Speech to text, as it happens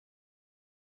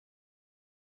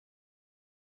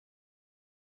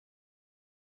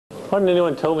Why didn't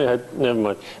anyone tell me? Never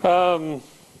mind.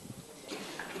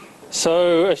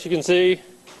 So as you can see,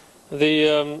 the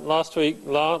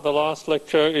the last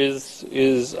lecture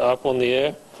is up on the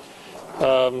air.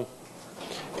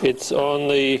 It's on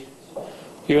the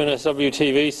UNSW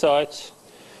TV site.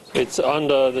 It's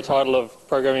under the title of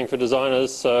Programming for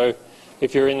Designers. So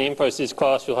if you're in the Infosys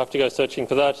class, you'll have to go searching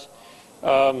for that.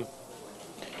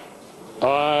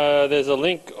 There's a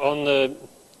link on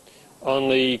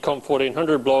the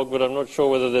COMP1400 blog, but I'm not sure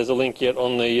whether there's a link yet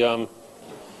on the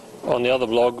other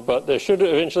blog. But there should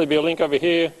eventually be a link over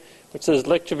here which says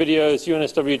Lecture Videos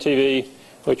UNSW TV,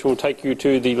 which will take you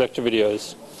to the lecture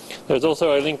videos. There's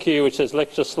also a link here which says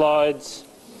Lecture Slides,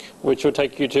 which will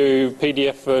take you to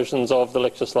PDF versions of the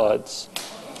lecture slides.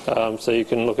 So you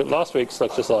can look at last week's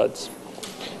lecture slides,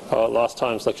 last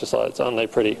time's lecture slides. Aren't they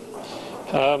pretty?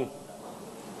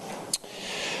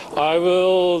 I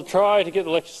will try to get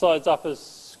the lecture slides up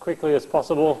as quickly as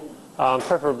possible,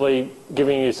 preferably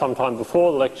giving you some time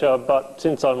before the lecture, but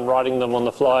since I'm writing them on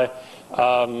the fly,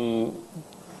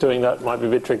 doing that might be a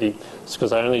bit tricky. It's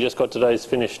because I only just got today's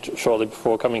finished shortly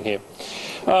before coming here.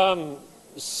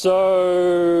 So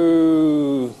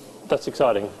that's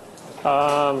exciting.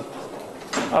 Are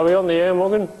we on the air,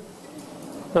 Morgan?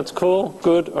 That's cool.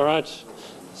 Good. All right.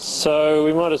 So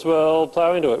we might as well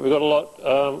plow into it. We've got a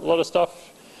lot of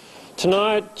stuff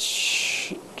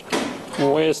tonight.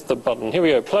 Where's the button? Here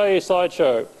we go. Play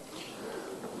slideshow.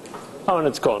 Oh, and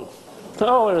it's gone.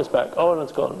 Oh, and it's back. Oh, and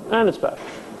it's gone. And it's back.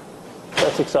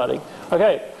 That's exciting.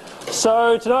 Okay.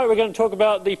 So tonight we're going to talk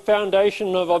about the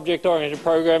foundation of object-oriented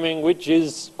programming, which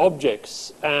is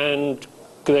objects and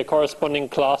their corresponding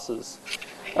classes.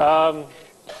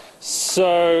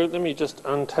 So let me just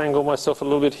untangle myself a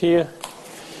little bit here.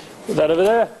 Put that over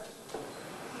there.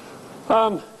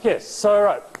 Yes, so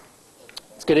right.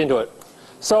 Let's get into it.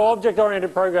 So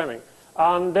object-oriented programming.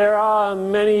 There are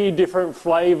many different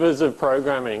flavors of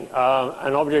programming,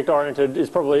 and object-oriented is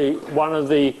probably one of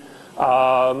the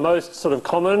most sort of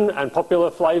common and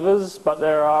popular flavors, but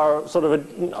there are sort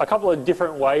of a couple of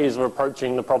different ways of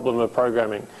approaching the problem of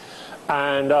programming.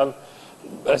 And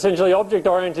essentially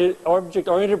object-oriented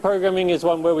programming is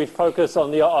one where we focus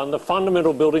on the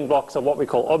fundamental building blocks of what we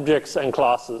call objects and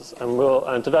classes.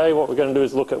 And today what we're going to do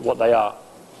is look at what they are.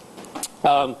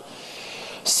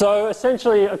 So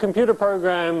essentially a computer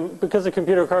program, because a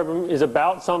computer program is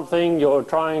about something, you're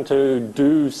trying to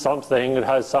do something, it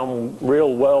has some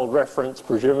real world reference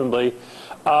presumably,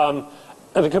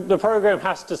 the program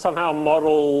has to somehow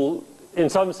model, in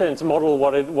some sense, model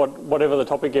whatever the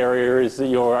topic area is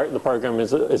that the program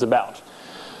is about.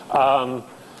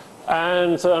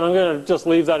 And I'm going to just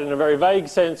leave that in a very vague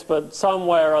sense, but some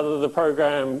way or other the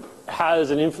program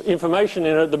has information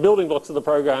in it. The building blocks of the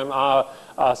program are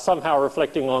somehow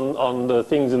reflecting on the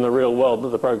things in the real world that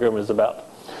the program is about.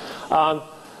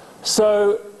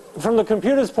 So from the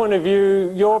computer's point of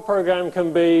view, your program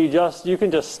can be you can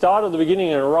just start at the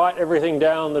beginning and write everything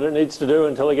down that it needs to do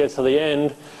until it gets to the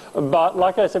end. But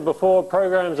like I said before,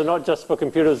 programs are not just for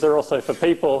computers, they're also for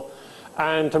people.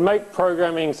 And to make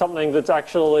programming something that's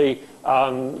actually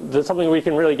that's something we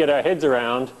can really get our heads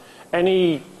around,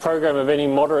 any program of any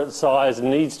moderate size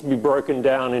needs to be broken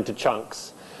down into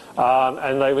chunks.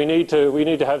 And we need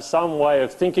to have some way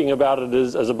of thinking about it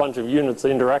as a bunch of units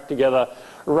that interact together,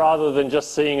 rather than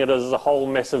just seeing it as a whole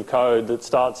mess of code that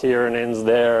starts here and ends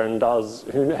there and does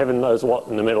heaven knows what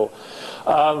in the middle.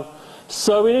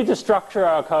 So we need to structure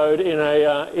our code in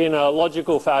a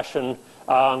logical fashion,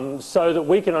 so that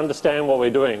we can understand what we're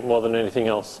doing more than anything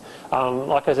else.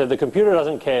 Like I said, the computer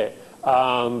doesn't care,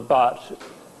 but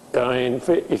I mean,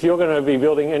 if you're going to be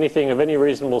building anything of any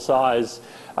reasonable size,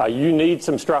 you need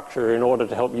some structure in order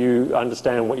to help you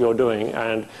understand what you're doing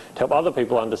and to help other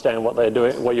people understand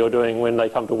what you're doing when they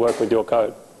come to work with your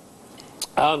code.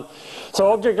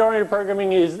 So object-oriented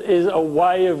programming is a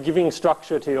way of giving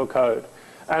structure to your code.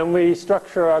 And we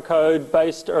structure our code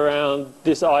based around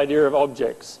this idea of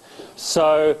objects.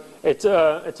 So it's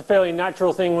a fairly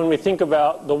natural thing when we think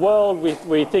about the world.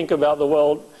 We think about the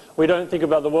world. We don't think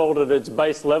about the world at its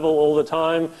base level all the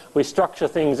time. We structure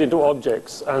things into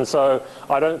objects. And so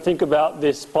I don't think about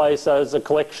this place as a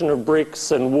collection of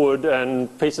bricks and wood and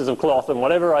pieces of cloth and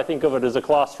whatever. I think of it as a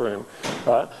classroom,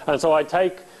 right? And so I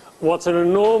take what's an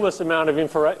enormous amount of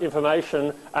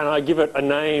information and I give it a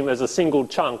name as a single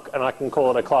chunk, and I can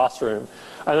call it a classroom.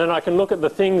 And then I can look at the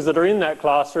things that are in that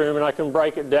classroom and I can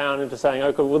break it down into saying,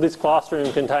 okay, well, this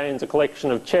classroom contains a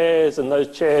collection of chairs and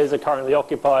those chairs are currently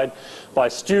occupied by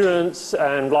students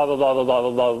and blah, blah, blah, blah, blah,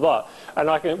 blah, blah, blah. And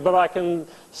I can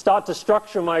start to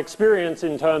structure my experience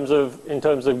in terms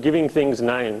of giving things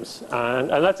names. And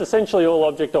that's essentially all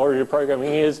object-oriented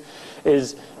programming is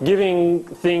giving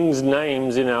things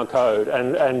names in our code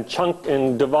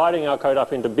and dividing our code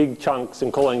up into big chunks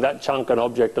and calling that chunk an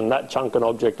object and that chunk an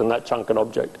object and that chunk an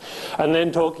object. And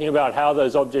then talking about how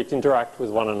those objects interact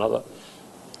with one another.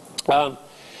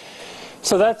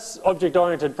 So that's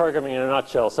object-oriented programming in a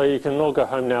nutshell. So you can all go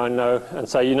home now and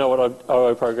say you know what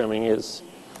OO programming is.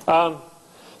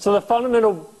 So the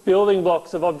fundamental building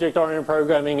blocks of object-oriented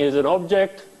programming is an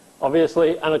object,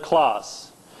 obviously, and a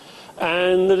class.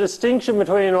 And the distinction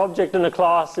between an object and a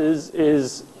class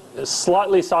is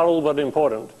slightly subtle but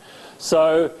important.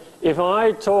 So if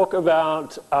I talk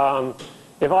about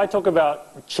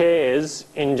chairs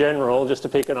in general, just to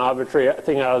pick an arbitrary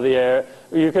thing out of the air,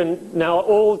 now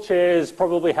all chairs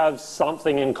probably have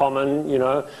something in common. You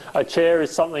know, a chair is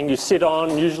something you sit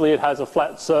on. Usually it has a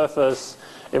flat surface.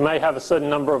 It may have a certain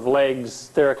number of legs.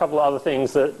 There are a couple of other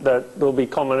things that will be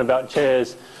common about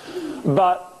chairs.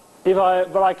 But if I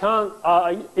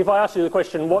ask you the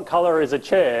question, what color is a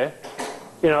chair?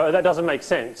 You know, that doesn't make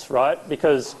sense, right?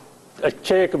 Because a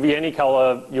chair could be any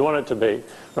color you want it to be,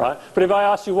 right? But if I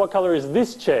ask you what color is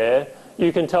this chair,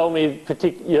 you can tell me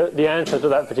the answer to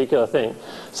that particular thing.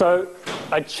 So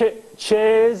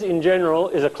chairs in general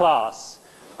is a class.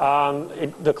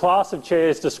 The class of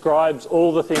chairs describes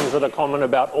all the things that are common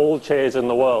about all chairs in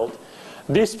the world.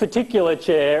 This particular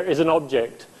chair is an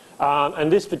object,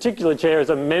 and this particular chair is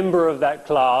a member of that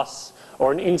class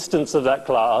or an instance of that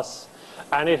class,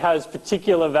 and it has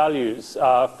particular values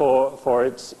for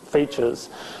its features.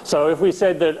 So if we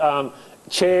said that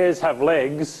chairs have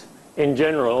legs in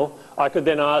general, I could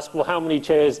then ask, well, how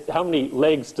many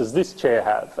legs does this chair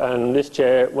have? And this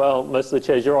chair, well, most of the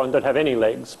chairs you're on don't have any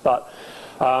legs, but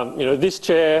you know, this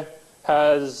chair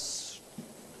has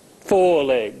 4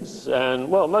 legs, and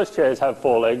well, most chairs have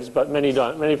 4 legs, but many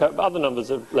don't. Many have other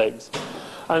numbers of legs,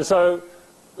 and so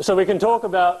we can talk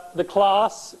about the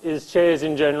class is chairs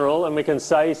in general, and we can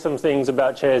say some things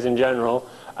about chairs in general,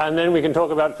 and then we can talk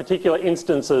about particular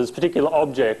instances, particular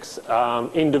objects,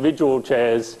 individual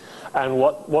chairs, and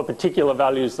what particular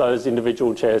values those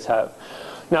individual chairs have.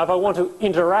 Now, if I want to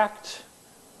interact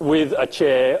with a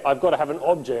chair, I've got to have an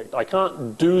object. I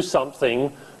can't do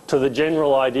something to the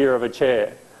general idea of a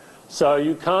chair. So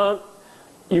you can't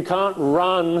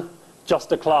run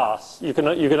just a class. You can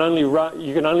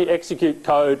only execute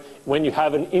code when you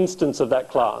have an instance of that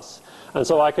class. And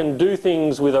so I can do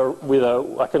things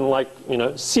I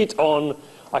can sit on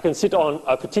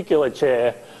a particular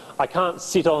chair. I can't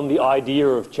sit on the idea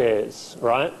of chairs,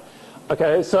 right?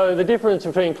 Okay, so the difference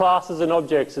between classes and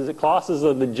objects is that classes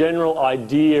are the general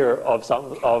idea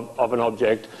of an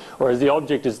object, whereas the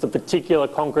object is the particular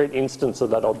concrete instance of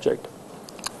that object.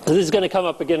 So this is going to come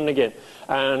up again and again,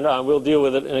 and we'll deal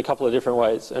with it in a couple of different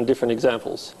ways and different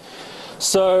examples.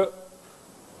 So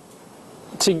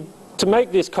to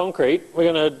make this concrete,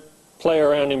 we're going to play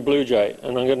around in BlueJ,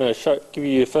 and I'm going to give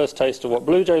you a first taste of what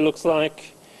BlueJ looks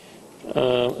like.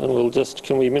 And we'll just,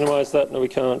 can we minimize that? No, we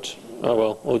can't. Oh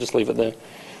well, we'll just leave it there.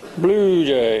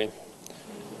 BlueJ.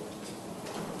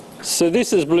 So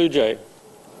this is BlueJ.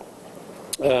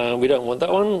 We don't want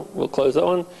that one. We'll close that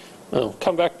one. Oh,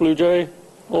 come back, BlueJ.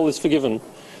 All is forgiven.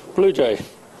 BlueJ.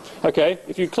 Okay,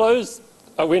 if you close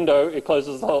a window, it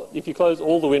closes the whole. If you close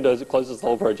all the windows, it closes the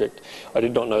whole project. I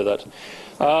did not know that.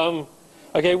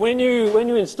 Okay, when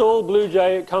you install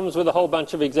BlueJ, it comes with a whole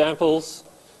bunch of examples.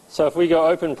 So if we go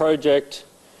open project,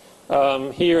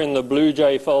 here in the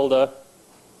BlueJ folder,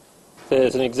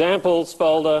 there's an examples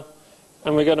folder,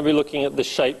 and we're going to be looking at the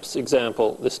shapes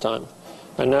example this time.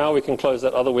 And now we can close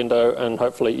that other window, and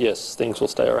hopefully, yes, things will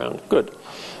stay around. Good.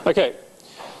 Okay.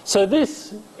 So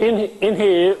this, in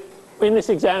here, in this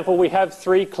example, we have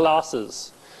 3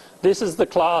 classes. This is the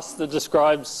class that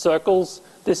describes circles.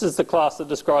 This is the class that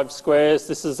describes squares.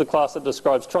 This is the class that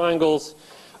describes triangles.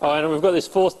 And we've got this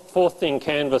fourth thing,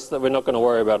 canvas, that we're not going to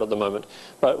worry about at the moment.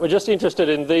 But we're just interested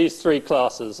in these 3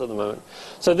 classes at the moment.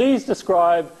 So these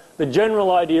describe the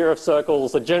general idea of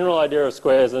circles, the general idea of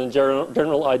squares, and the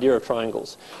general idea of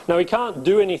triangles. Now, we can't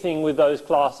do anything with those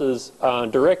classes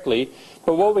directly,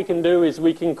 but what we can do is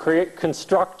we can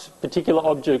construct particular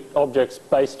objects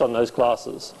based on those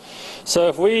classes. So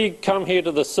if we come here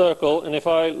to the circle, and if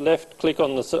I right-click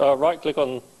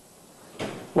on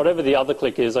whatever the other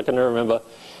click is, I can never remember.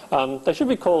 They should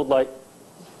be called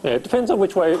it depends on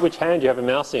which hand you have a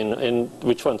mouse in, and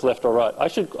which one's left or right.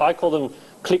 I call them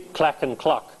click, clack, and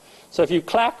cluck. So if you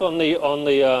clack on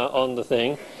the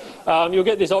thing, you'll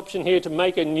get this option here to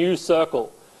make a new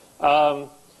circle.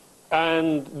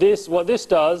 And what this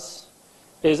does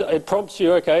is it prompts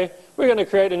you, okay, we're going to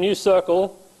create a new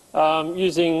circle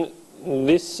using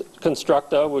this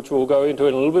constructor, which we'll go into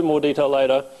in a little bit more detail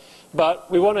later.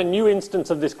 But we want a new instance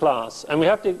of this class. And we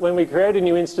have to, when we create a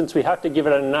new instance, we have to give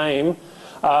it a name.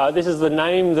 This is the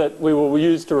name that we will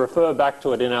use to refer back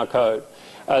to it in our code.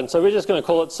 And so we're just going to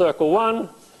call it circle1.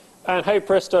 And hey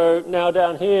presto, now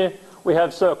down here we have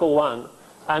circle1.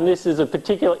 And this is a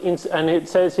particular, and it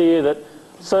says here that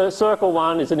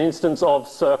circle1 is an instance of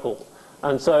circle.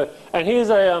 And here's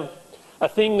a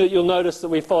thing that you'll notice that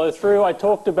we follow through. I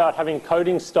talked about having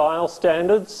coding style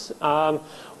standards.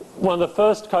 One of the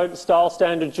first code style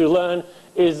standards you learn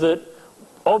is that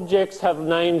objects have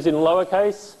names in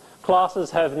lowercase, classes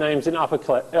have names in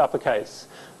uppercase.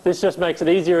 This just makes it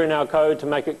easier in our code to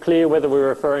make it clear whether we're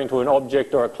referring to an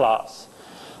object or a class.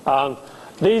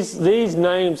 These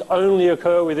names only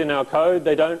occur within our code.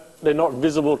 They're not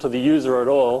visible to the user at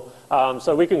all.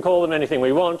 So we can call them anything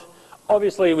we want.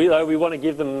 Obviously, though, we want to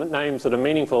give them names that are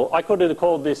meaningful. I could have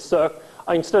called this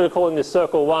instead of calling this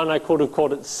circle1, I could have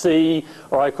called it C,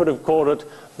 or I could have called it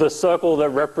the circle that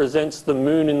represents the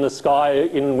moon in the sky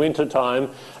in wintertime.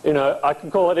 You know, I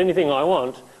could call it anything I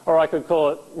want, or I could call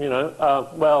it, you know,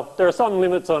 well, there are some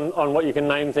limits on what you can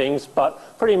name things,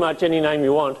 but pretty much any name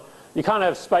you want. You can't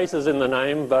have spaces in the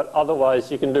name, but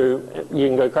otherwise you can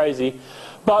go crazy.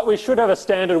 But we should have a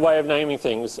standard way of naming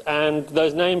things, and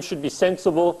those names should be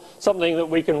sensible, something that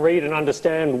we can read and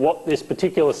understand what this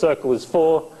particular circle is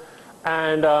for,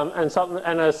 and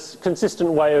a consistent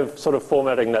way of sort of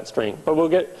formatting that string. But we'll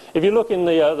get, if you look in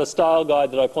the style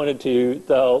guide that I pointed to you,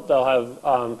 they'll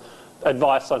have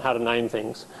advice on how to name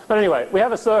things. But anyway, we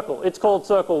have a circle. It's called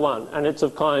circle1, and it's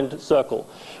of kind circle.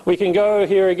 We can go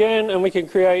here again, and we can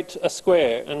create a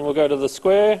square, and we'll go to the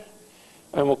square,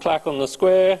 and we'll clack on the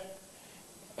square,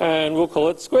 and we'll call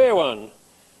it square1.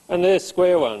 And there's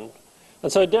square1.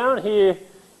 And so down here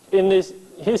in this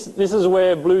is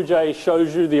where BlueJ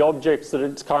shows you the objects that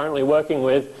it's currently working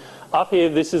with. Up here,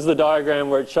 this is the diagram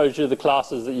where it shows you the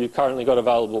classes that you've currently got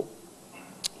available.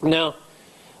 Now,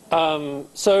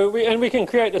 we can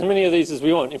create as many of these as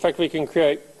we want. In fact, we can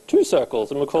create 2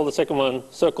 circles, and we'll call the second one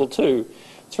circle2.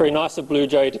 It's very nice of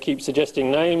BlueJ to keep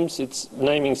suggesting names. Its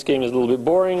naming scheme is a little bit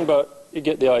boring, but you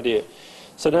get the idea.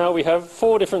 So now we have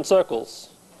 4 different circles.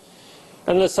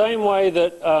 And the same way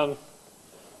that,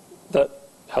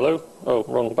 hello? Oh,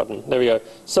 wrong button. There we go.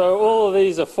 So all of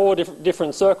these are 4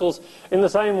 different circles. In the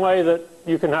same way that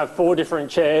you can have 4 different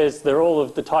chairs, they're all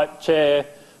of the type chair,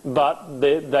 but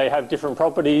they have different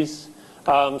properties.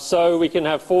 So we can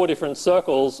have 4 different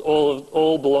circles,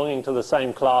 all belonging to the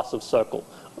same class of circle.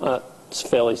 It's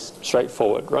fairly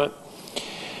straightforward, right?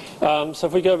 So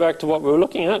if we go back to what we were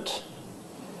looking at,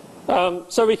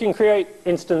 so we can create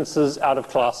instances out of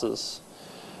classes.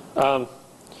 Okay,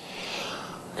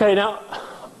 now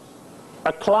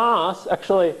a class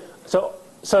actually, so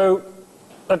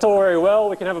that's all very well.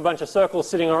 We can have a bunch of circles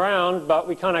sitting around, but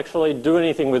we can't actually do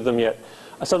anything with them yet.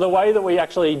 So the way that we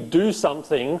actually do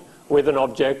something with an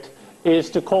object is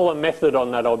to call a method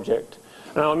on that object.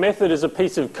 Now a method is a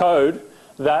piece of code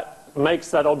that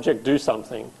makes that object do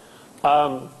something.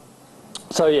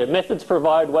 So yeah, methods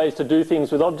provide ways to do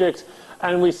things with objects,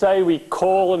 and we say we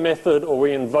call a method, or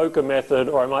we invoke a method,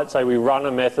 or I might say we run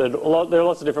a method. There are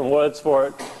lots of different words for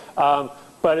it,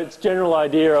 but it's general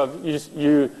idea of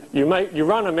you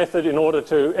run a method in order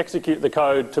to execute the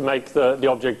code to make the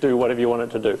object do whatever you want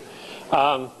it to do.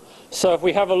 So if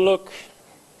we have a look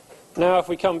now, if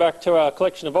we come back to our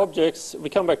collection of objects, we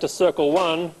come back to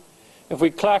circle1. If we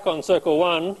clack on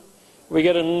circle1, we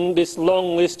get this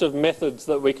long list of methods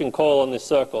that we can call on this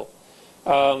circle.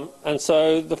 And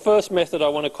so the first method I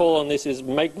want to call on this is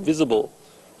make visible.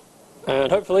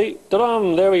 And hopefully,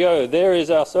 ta-dam, there we go. There is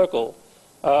our circle.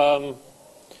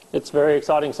 It's a very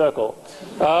exciting circle.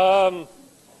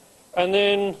 And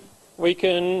then we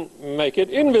can make it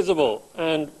invisible.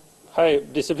 And hey,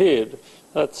 it disappeared.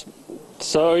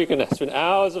 So you can spend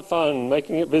hours of fun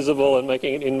making it visible and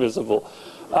making it invisible.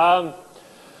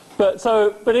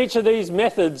 But each of these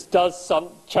methods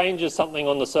changes something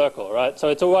on the circle, right? So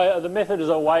it's the method is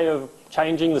a way of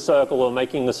changing the circle or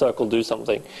making the circle do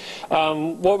something.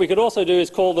 What we could also do is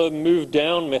call the move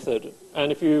down method.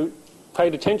 And if you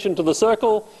paid attention to the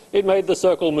circle, it made the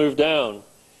circle move down.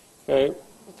 Okay,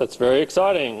 that's very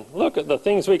exciting. Look at the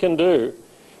things we can do.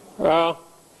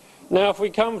 Now if we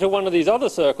come to one of these other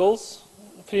circles,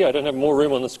 I don't have more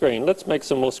room on the screen. Let's make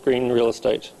some more screen real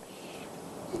estate.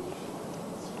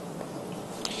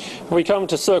 We come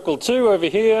to circle 2 over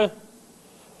here,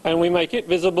 and we make it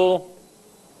visible.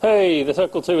 Hey, the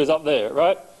circle 2 is up there,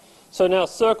 right? So now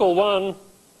circle 1,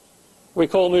 we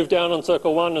call move down on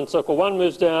circle 1, and circle 1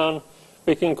 moves down.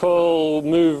 We can call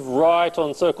move right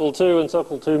on circle 2, and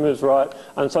circle 2 moves right,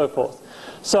 and so forth.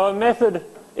 So a method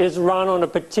is run on a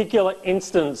particular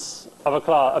instance of a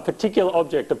class, a particular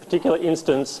object, a particular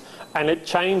instance, and it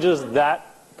changes that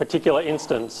particular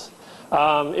instance.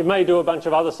 It may do a bunch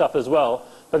of other stuff as well,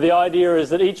 but the idea is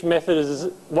that each method is,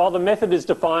 while the method is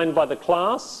defined by the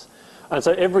class, and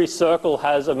so every circle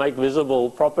has a make visible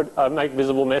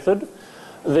method,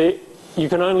 you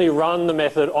can only run the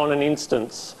method on an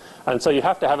instance. And so you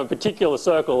have to have a particular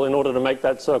circle in order to make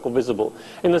that circle visible.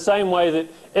 In the same way that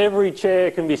every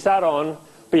chair can be sat on,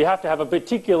 but you have to have a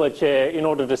particular chair in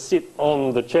order to sit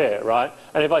on the chair, right?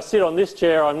 And if I sit on this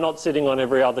chair, I'm not sitting on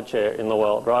every other chair in the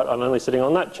world, right? I'm only sitting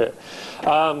on that chair.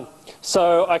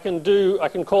 So I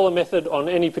can call a method on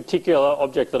any particular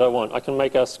object that I want. I can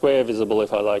make a square visible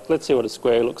if I like. Let's see what a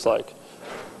square looks like.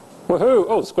 Woohoo!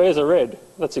 Oh, squares are red.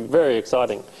 That's very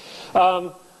exciting.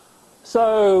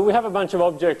 So we have a bunch of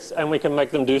objects and we can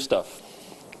make them do stuff.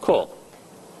 Cool.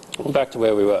 Back to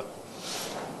where we were.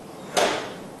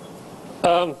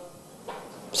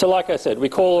 So like I said, we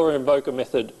call or invoke a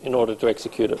method in order to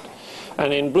execute it.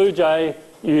 And in BlueJ,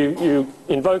 you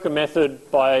invoke a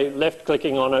method by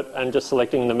left-clicking on it and just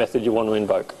selecting the method you want to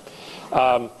invoke.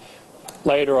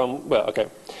 Later on, well, okay.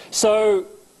 So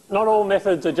not all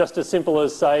methods are just as simple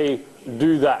as, say,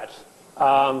 do that.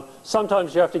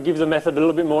 Sometimes you have to give the method a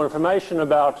little bit more information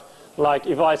about, like,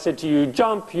 if I said to you,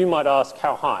 jump, you might ask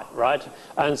how high, right?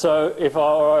 And so if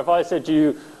I said to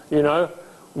you, you know,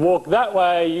 walk that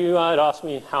way, you might ask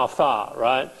me how far,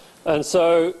 right? And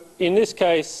so in this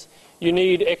case, you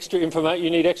need extra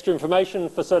information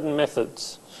for certain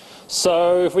methods.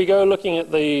 So if we go looking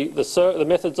at the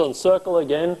methods on circle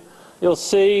again, you'll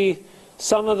see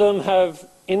some of them have,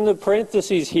 in the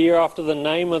parentheses here after the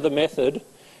name of the method,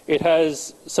 it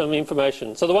has some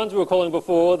information. So the ones we were calling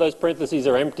before, those parentheses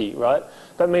are empty, right?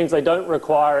 That means they don't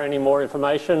require any more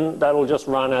information. That'll just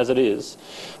run as it is.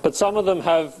 But some of them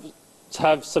have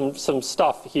some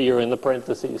stuff here in the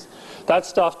parentheses. That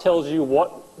stuff tells you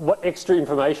what extra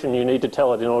information you need to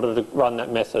tell it in order to run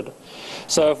that method.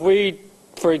 So if we,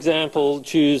 for example,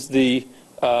 choose the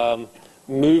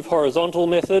move horizontal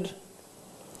method,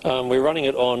 we're running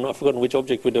it on, I've forgotten which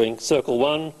object we're doing, circle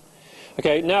 1.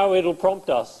 Okay, now it'll prompt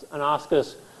us and ask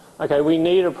us, okay, we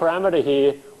need a parameter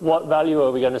here, what value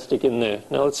are we going to stick in there?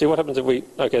 Now let's see what happens if we,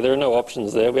 okay, there are no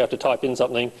options there, we have to type in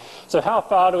something. So how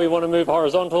far do we want to move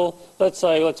horizontal? Let's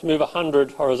say, let's move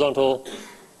 100 horizontal.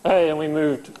 Hey, and we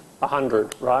moved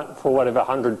 100, right? For whatever,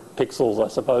 100 pixels, I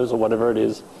suppose, or whatever it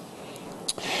is.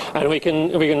 And we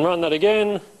can run that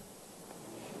again,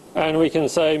 and we can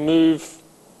say move,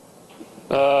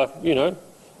 you know,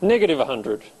 negative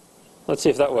 100. Let's see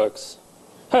if that works.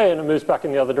 Hey, and it moves back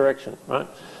in the other direction, right?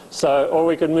 So, or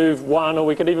we could move 1, or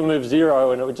we could even move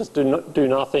 0, and it would just do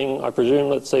nothing, I presume.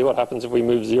 Let's see what happens if we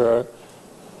move 0.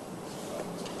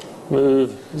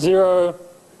 Move 0.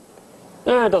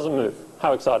 It doesn't move.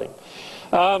 How exciting.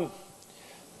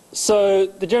 So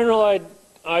the general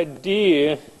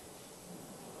idea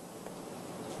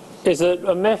is that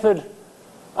a method,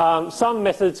 some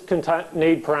methods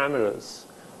need parameters.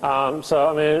 So,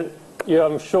 I mean, yeah,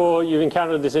 I'm sure you've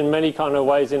encountered this in many kind of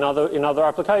ways in other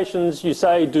applications. You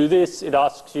say do this, it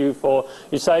asks you for,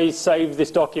 you say save this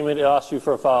document, it asks you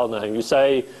for a file name. You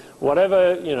say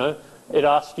whatever, you know, it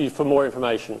asks you for more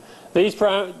information. These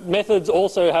methods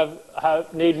also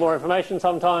need more information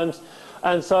sometimes,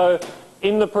 and so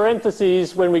in the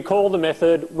parentheses when we call the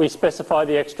method we specify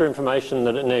the extra information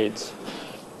that it needs.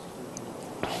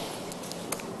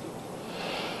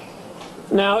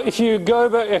 Now, if you go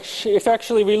back, if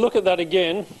actually we look at that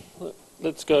again,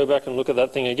 let's go back and look at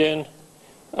that thing again.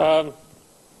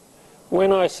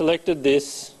 When I selected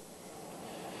this,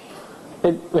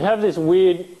 we have this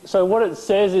weird, so what it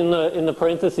says in the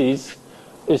parentheses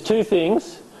is two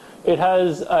things. It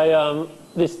has a,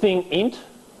 this thing int,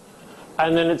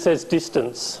 and then it says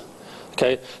distance.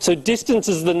 Okay, so distance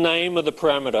is the name of the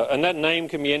parameter, and that name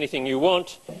can be anything you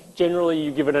want. Generally,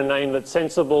 you give it a name that's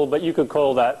sensible, but you could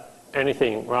call that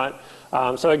anything, right?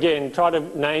 So again, try to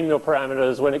name your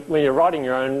parameters when you're writing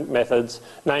your own methods.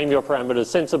 Name your parameters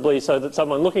sensibly so that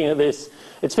someone looking at this,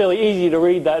 it's fairly easy to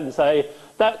read that and say,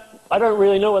 that I don't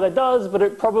really know what that does, but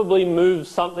it probably moves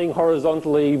something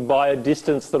horizontally by a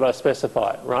distance that I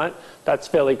specify, right? That's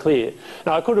fairly clear.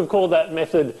 Now, I could have called that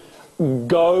method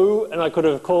go, and I could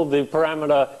have called the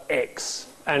parameter x,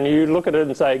 and you look at it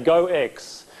and say go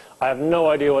x. I have no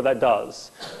idea what that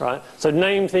does, right? So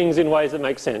name things in ways that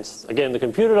make sense. Again, the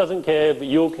computer doesn't care, but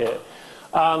you'll care.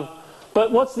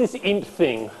 But what's this int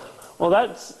thing? Well,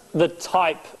 that's the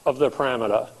type of the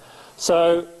parameter.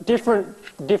 So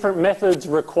different methods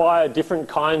require different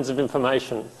kinds of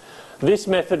information. This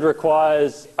method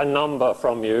requires a number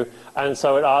from you, and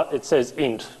so it says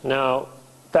int. Now,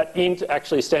 that int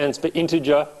actually stands for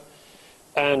integer,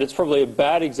 and it's probably a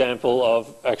bad example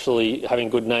of actually having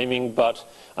good naming, but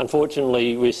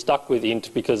unfortunately we're stuck with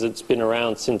int because it's been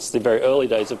around since the very early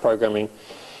days of programming.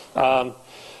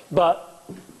 But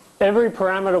every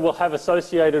parameter will have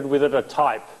associated with it a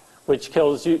type, which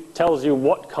tells you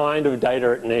what kind of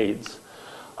data it needs.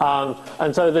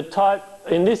 And so the type,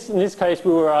 in this case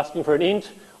we were asking for an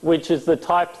int, which is the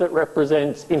type that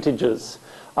represents integers.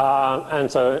 And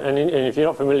if you're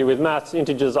not familiar with maths,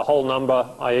 integers are a whole number,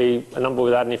 i.e. a number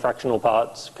without any fractional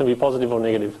parts, can be positive or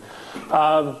negative.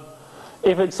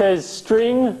 If it says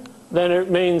string, then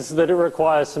it means that it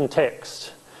requires some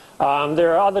text.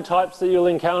 There are other types that you'll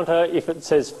encounter. If it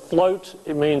says float,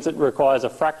 it means it requires a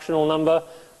fractional number.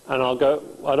 And I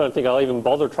don't think I'll even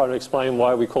bother trying to explain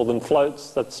why we call them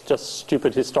floats. That's just a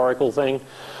stupid historical thing.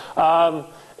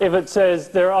 If it says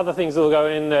there are other things that will go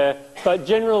in there, but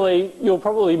generally you'll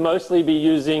probably mostly be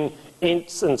using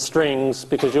ints and strings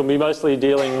because you'll be mostly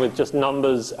dealing with just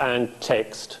numbers and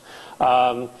text.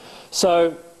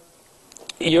 So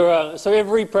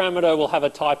every parameter will have a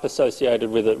type associated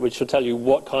with it, which will tell you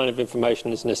what kind of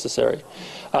information is necessary.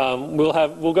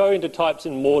 We'll go into types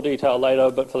in more detail later,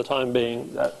 but for the time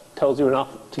being, that tells you enough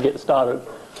to get started.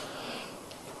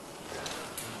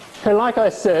 And like I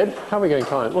said, how are we going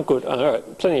time? Oh, good. All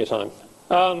right, plenty of time.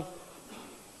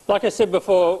 Like I said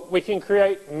before, we can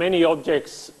create many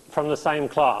objects from the same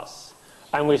class.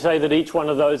 And we say that each one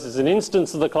of those is an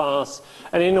instance of the class,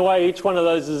 and in a way each one of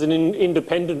those is an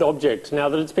independent object. Now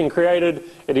that it's been created,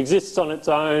 it exists on its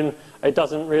own, it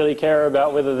doesn't really care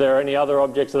about whether there are any other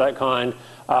objects of that kind,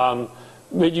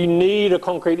 but you need a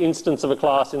concrete instance of a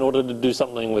class in order to do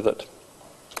something with it.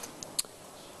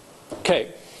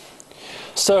 Okay,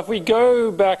 so if we go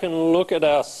back and look at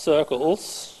our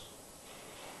circles,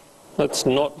 let's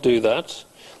not do that.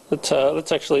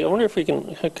 Let's actually, I wonder if we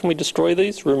can we destroy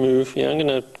these? Remove. Yeah, I'm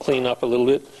going to clean up a little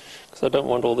bit because I don't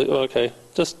want all the, okay,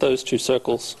 just those two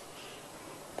circles.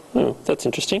 Oh, that's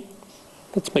interesting.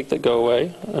 Let's make that go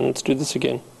away and let's do this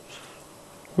again.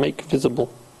 Make visible.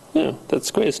 Yeah, that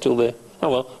square is still there. Oh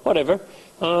well, whatever.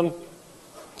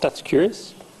 That's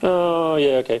curious. Oh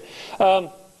yeah, okay.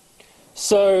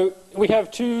 So we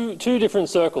have two different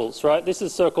circles, right? This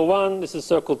is circle 1, this is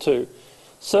circle 2.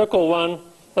 Circle 1,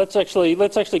 let's actually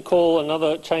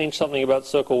change something about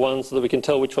circle 1 so that we can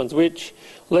tell which one's which.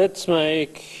 Let's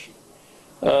make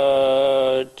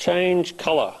change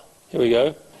color. Here we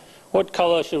go. What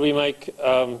color should we make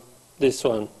this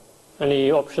one? Any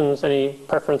options, any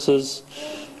preferences?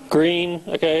 Green,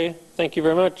 okay, thank you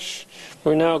very much.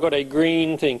 We've now got a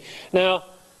green thing. Now,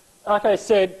 like I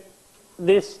said,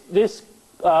 this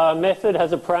method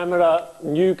has a parameter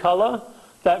new color.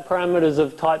 That parameter is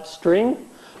of type string,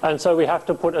 and so we have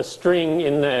to put a string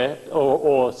in there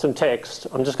or some text.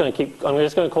 I'm just going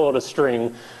to call it a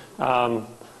string. I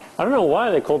don't know why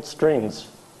they're called strings.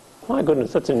 My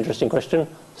goodness, that's an interesting question.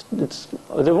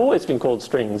 They've always been called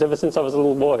strings. Ever since I was a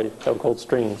little boy, they were called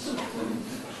strings.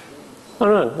 I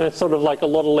don't know, it's sort of like a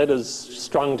lot of letters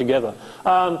strung together.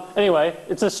 Anyway,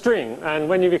 it's a string, and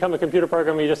when you become a computer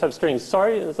programmer, you just have strings.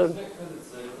 Sorry?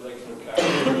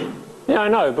 Yeah, I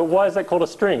know, but why is that called a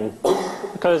string?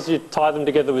 Because you tie them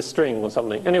together with string or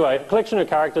something. Anyway, a collection of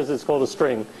characters is called a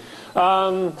string.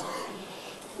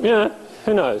 Yeah,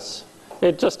 who knows?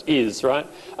 It just is, right?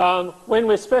 When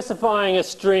we're specifying a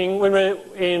string, when we're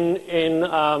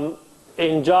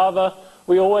in Java,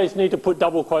 we always need to put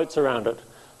double quotes around it.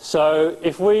 So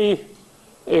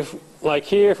like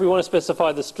here, if we want to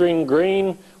specify the string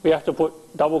green, we have to put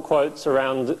double quotes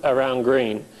around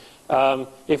green.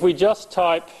 If we just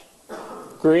type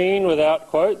green without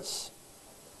quotes,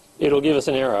 it'll give us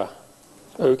an error.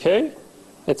 Okay?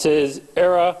 It says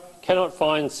error, cannot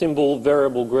find symbol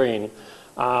variable green.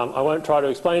 I won't try to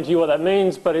explain to you what that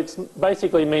means, but it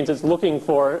basically means it's looking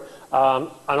for an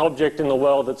object in the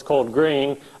world that's called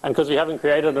green, and because we haven't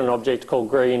created an object called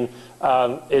green,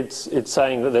 it's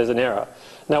saying that there's an error.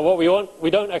 Now what we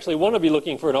don't actually want to be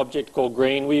looking for an object called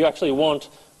green, we actually want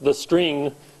the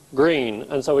string green,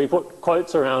 and so we put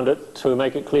quotes around it to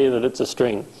make it clear that it's a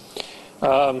string.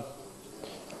 And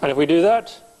if we do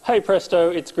that, hey presto,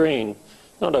 it's green.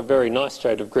 Not a very nice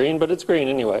shade of green, but it's green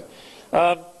anyway.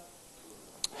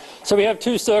 So we have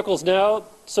two circles now.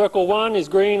 Circle 1 is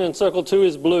green and circle 2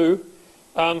 is blue.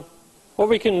 What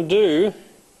we can do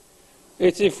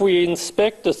is if we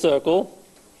inspect a circle,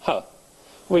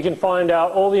 we can find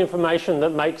out all the information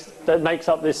that makes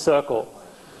up this circle.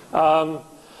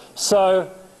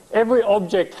 So every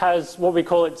object has what we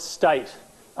call its state.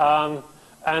 And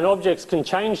objects can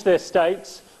change their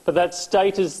states, but that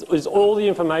state is all the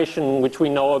information which we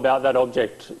know about that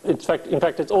object. In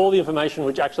fact, it's all the information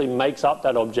which actually makes up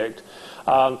that object.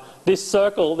 This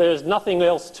circle, there's nothing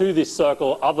else to this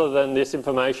circle other than this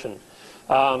information.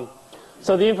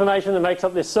 So the information that makes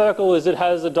up this circle is it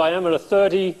has a diameter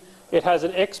 30, it has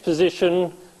an x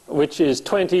position which is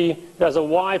 20, it has a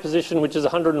y position which is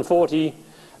 140,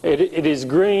 it is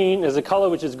green, there's a color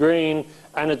which is green,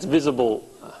 and it's visible.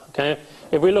 Okay?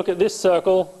 If we look at this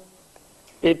circle,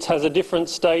 it has a different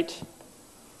state.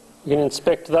 You can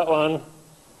inspect that one.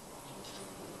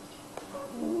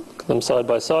 Look at them side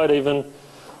by side even.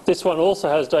 This one also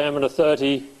has diameter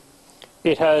 30.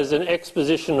 It has an x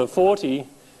position of 40,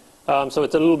 so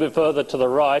it's a little bit further to the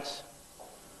right.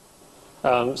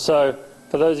 So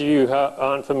for those of you who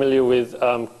aren't familiar with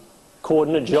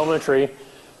coordinate geometry,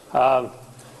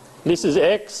 this is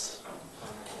x,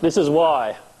 this is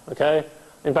y. Okay?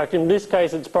 In fact, in this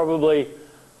case, it's probably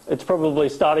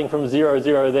starting from 0,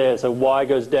 0 there, so y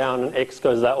goes down and x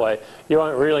goes that way. You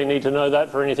won't really need to know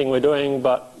that for anything we're doing,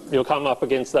 but you'll come up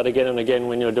against that again and again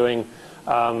when you're doing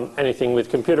anything with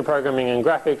computer programming and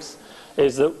graphics,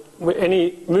 is that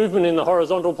any movement in the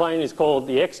horizontal plane is called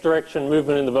the x direction,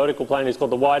 movement in the vertical plane is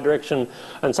called the y direction,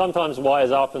 and sometimes y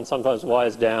is up and sometimes y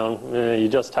is down. You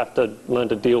just have to learn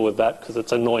to deal with that because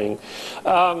it's annoying.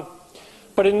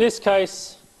 But in this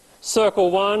case, circle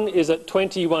 1 is at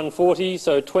 20, 140,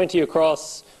 so 20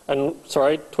 across and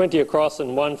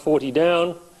 140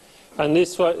 down. And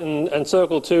this one, and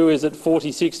circle 2 is at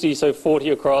 40, 60, so 40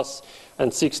 across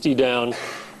and 60 down.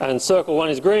 And circle 1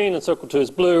 is green and circle 2 is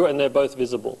blue, and they're both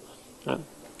visible.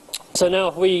 So now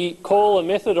if we call a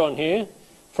method on here,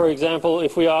 for example,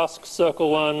 if we ask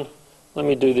circle 1, let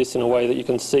me do this in a way that you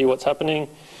can see what's happening.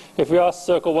 If we ask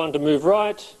circle 1 to move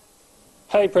right,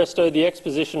 hey presto, the x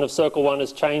position of circle 1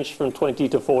 has changed from 20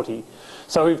 to 40.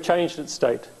 So we've changed its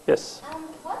state. Yes?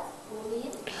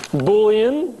 What's Boolean?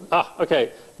 Boolean?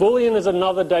 Okay. Boolean is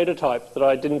another data type that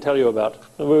I didn't tell you about.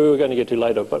 We were going to get to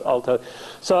later, but I'll tell you.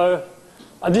 So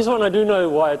this one I do know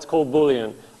why it's called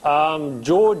Boolean.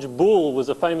 George Boole was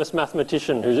a famous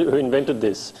mathematician who invented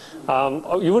this.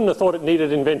 You wouldn't have thought it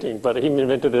needed inventing, but he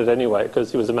invented it anyway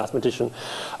because he was a mathematician.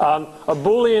 A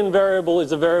Boolean variable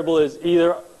is a variable that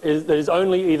is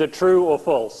only either true or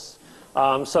false.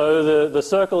 So the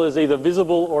circle is either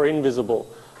visible or invisible.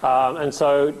 And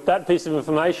so that piece of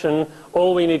information,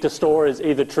 all we need to store is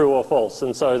either true or false.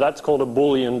 And so that's called a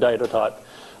Boolean data type.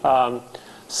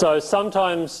 So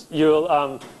sometimes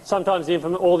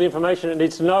all the information it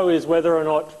needs to know is whether or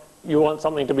not you want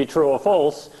something to be true or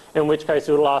false, in which case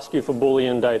it will ask you for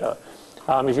Boolean data.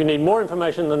 If you need more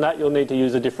information than that, you'll need to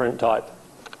use a different type.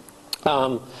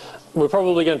 We're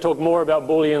probably going to talk more about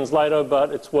Booleans later,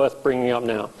 but it's worth bringing up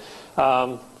now.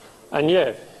 And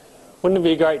yeah, wouldn't it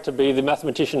be great to be the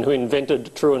mathematician who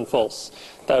invented true and false?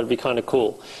 That would be kind of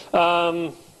cool.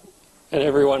 And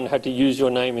everyone had to use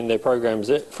your name in their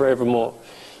programs forevermore.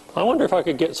 I wonder if I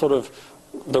could get sort of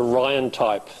the Ryan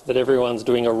type, that everyone's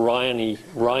doing a Ryany,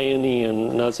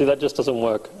 and no, see, that just doesn't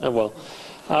work. Oh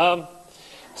well.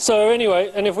 So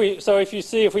anyway, and if we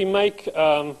make,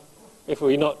 if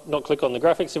we not click on the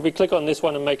graphics, if we click on this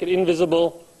one and make it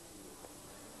invisible,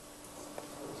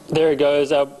 there it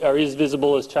goes, our is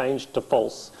visible has changed to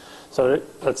false. So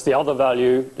that's the other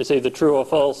value, it's either true or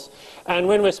false. And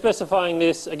when we're specifying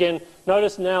this, again,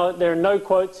 notice now there are no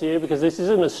quotes here because this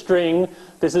isn't a string,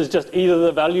 this is just either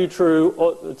the value true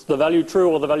or it's the value true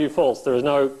or the value false. There is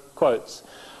no quotes.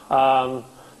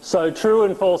 So true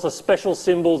and false are special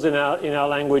symbols in our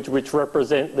language which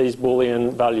represent these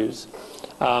Boolean values.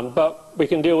 But we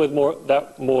can deal with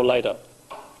that more later.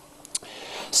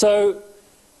 So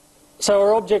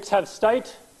our objects have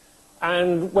state,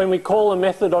 and when we call a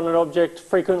method on an object,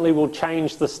 frequently we'll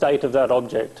change the state of that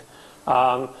object.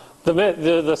 Otherwise,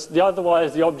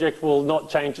 the object will not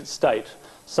change its state.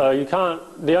 So you can't.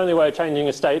 The only way of changing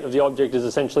a state of the object is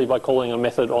essentially by calling a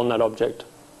method on that object,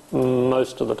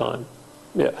 most of the time.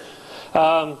 Yeah.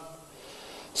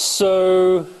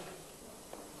 So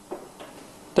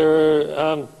there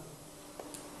are.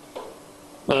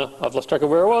 I've lost track of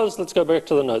where I was. Let's go back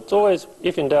to the notes. Always,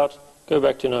 if in doubt, go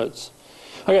back to notes.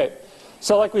 Okay,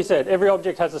 so like we said, every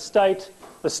object has a state.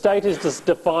 The state is just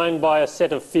defined by a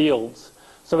set of fields.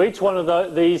 So each one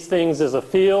of these things is a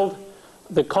field.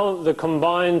 The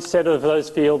combined set of those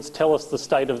fields tell us the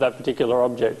state of that particular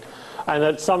object. And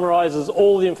it summarizes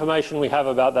all the information we have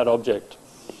about that object.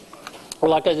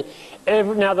 Like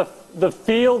now the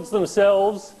fields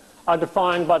themselves are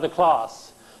defined by the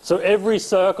class. So every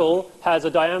circle has a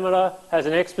diameter, has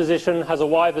an X position, has a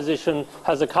Y position,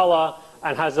 has a color,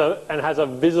 and has a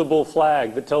visible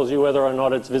flag that tells you whether or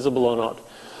not it's visible or not.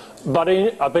 But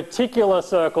in a particular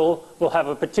circle will have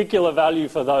a particular value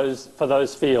for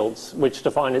those fields, which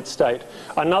define its state.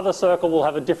 Another circle will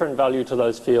have a different value to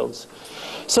those fields.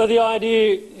 So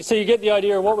you get the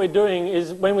idea of what we're doing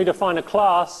is when we define a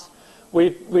class,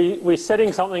 we're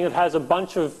setting something that has a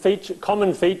bunch of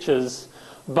common features,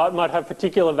 but might have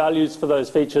particular values for those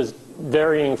features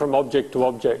varying from object to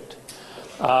object.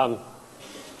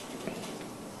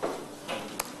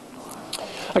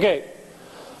 Okay,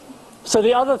 so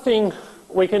the other thing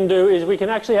we can do is we can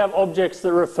actually have objects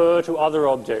that refer to other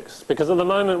objects, because at the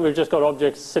moment we've just got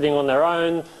objects sitting on their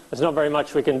own. There's not very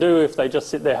much we can do if they just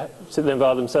sit there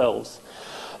by themselves.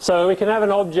 So we can have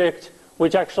an object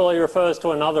which actually refers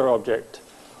to another object,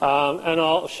 and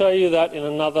I'll show you that in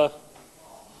another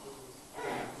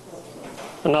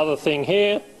thing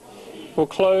here. We'll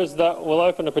close that. We'll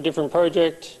open up a different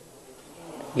project,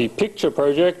 the picture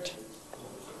project.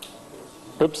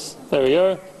 Oops, there we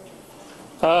go.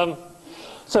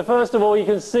 So first of all, you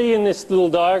can see in this little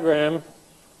diagram,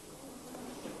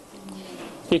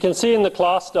 you can see in the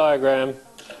class diagram,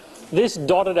 this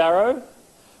dotted arrow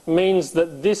means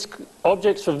that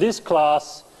objects of this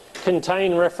class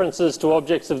contain references to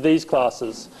objects of these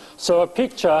classes. So a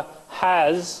picture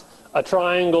has a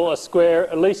triangle, a square,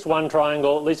 at least one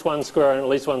triangle, at least one square, and at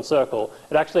least one circle.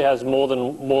 It actually has more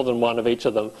than one of each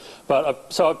of them.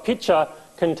 So a picture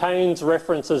contains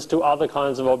references to other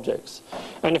kinds of objects.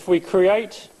 And if we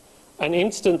create an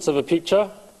instance of a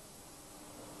picture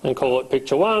and call it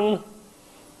picture 1,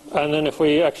 and then if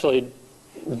we actually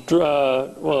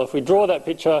if we draw that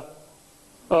picture,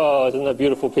 oh, isn't that a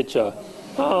beautiful picture?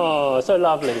 Oh, so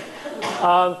lovely.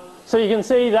 So you can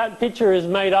see that picture is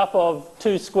made up of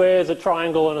two squares, a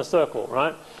triangle, and a circle,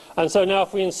 right? And so now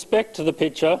if we inspect the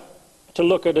picture to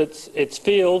look at its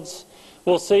fields,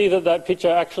 we'll see that picture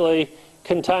actually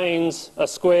contains a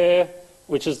square,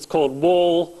 which is called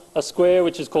wall, a square,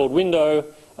 which is called window,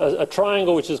 a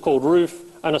triangle, which is called roof,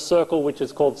 and a circle, which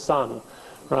is called sun,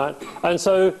 right? And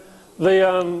so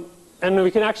and we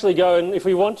can actually go, and if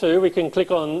we want to, we can click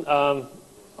on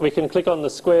the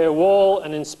square wall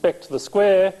and inspect the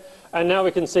square, and now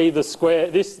we can see the square,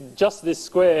 just this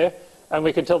square, and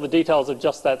we can tell the details of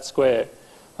just that square.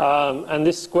 And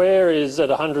this square is at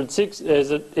 100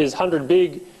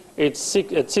 big. It's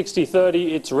at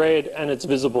 60/30. It's red and it's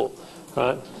visible,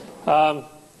 right?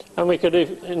 And we could,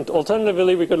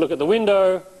 alternatively, we could look at the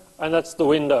window, and that's the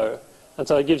window, and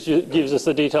so it gives us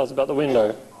the details about the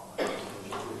window.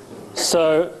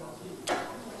 So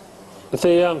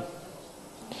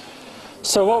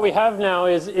so what we have now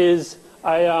is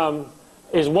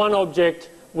one object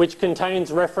which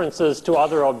contains references to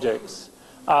other objects,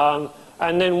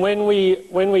 and then when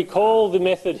we call the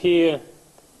method here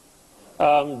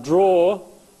draw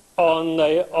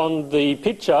on the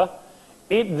picture,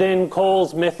 it then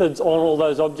calls methods on all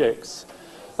those objects.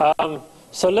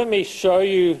 So let me show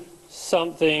you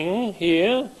something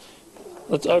here.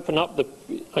 Let's open up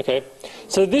okay.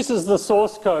 So this is the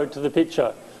source code to the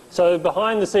picture. So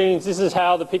behind the scenes, this is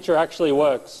how the picture actually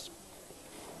works.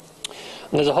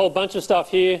 And there's a whole bunch of stuff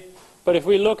here, but if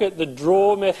we look at the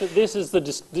draw method, this is the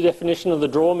definition of the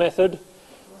draw method.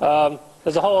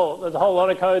 There's a whole lot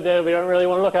of code there we don't really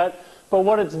want to look at, but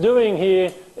what it's doing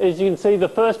here is you can see the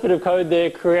first bit of code there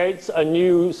creates a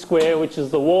new square, which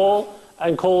is the wall,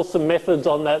 and calls some methods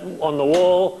on the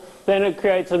wall. Then it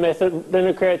creates a method, then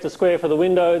it creates a square for the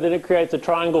window, then it creates a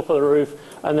triangle for the roof,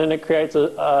 and then it creates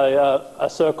a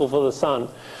circle for the sun.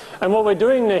 And what we're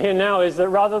doing here now is that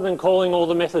rather than calling all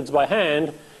the methods by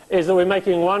hand, is that we're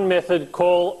making one method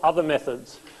call other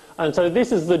methods. And so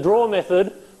this is the draw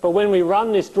method, but when we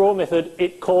run this draw method,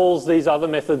 it calls these other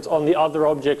methods on the other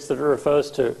objects that it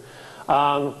refers to.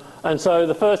 And so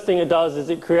the first thing it does is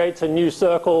it creates a new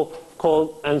circle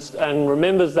and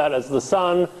remembers that as the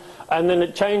sun, and then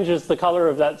it changes the color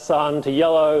of that sun to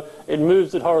yellow. It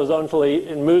moves it horizontally,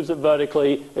 it moves it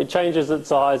vertically, it changes its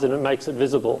size, and it makes it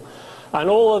visible. And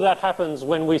all of that happens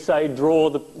when we say draw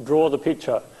the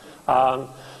picture.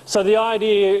 So the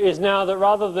idea is now that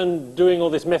rather than doing all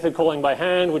this method calling by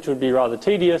hand, which would be rather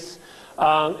tedious,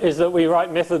 is that we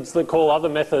write methods that call other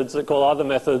methods that call other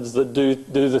methods that do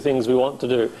the things we want to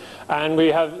do.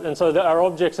 And so our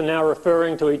objects are now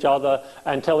referring to each other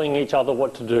and telling each other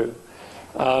what to do.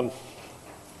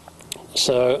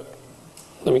 So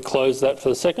let me close that for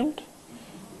a second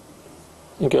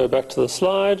and go back to the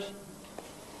slide.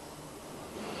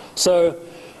 So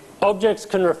objects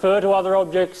can refer to other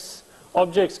objects.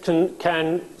 Objects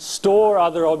can store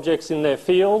other objects in their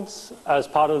fields as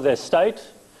part of their state,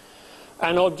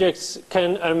 and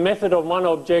a method on one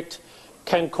object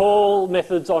can call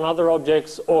methods on other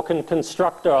objects or can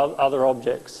construct other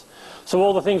objects. So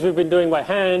all the things we've been doing by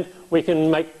hand, we can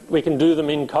do them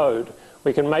in code.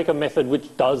 We can make a method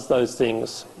which does those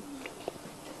things.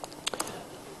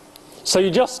 So I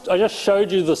just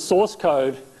showed you the source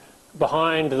code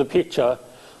behind the picture.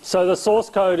 So the source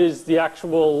code is the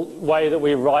actual way that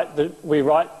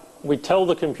we tell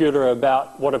the computer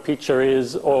about what a picture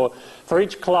is, or for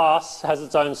each class has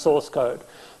its own source code.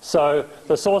 So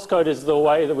the source code is the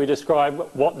way that we describe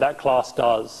what that class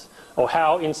does, or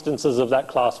how instances of that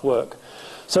class work.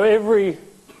 So every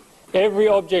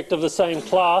object of the same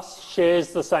class shares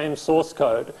the same source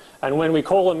code, and when we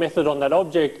call a method on that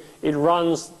object, it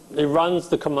runs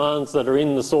the commands that are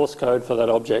in the source code for that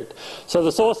object. So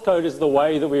the source code is the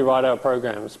way that we write our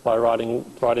programs, by writing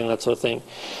that sort of thing.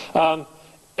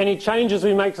 Any changes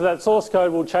we make to that source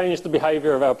code will change the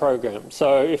behavior of our program.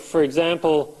 So if, for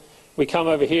example, we come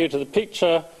over here to the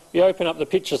picture, we open up the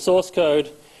picture source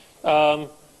code,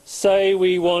 say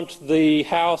we want the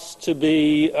house to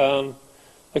be,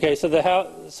 okay, so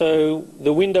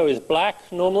the window is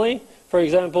black normally. For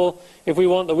example, if we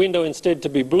want the window instead to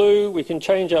be blue, we can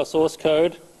change our source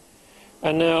code,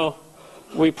 and now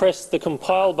we press the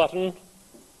compile button,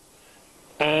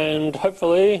 and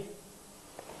hopefully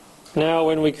now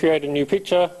when we create a new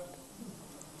picture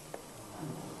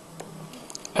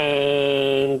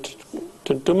and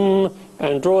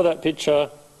draw that picture,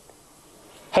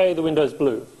 hey, the window's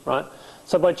blue, right?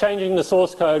 So by changing the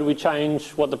source code, we change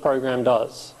what the program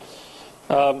does.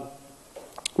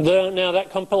 Now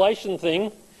that compilation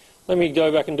thing, let me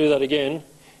go back and do that again.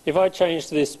 If I change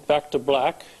this back to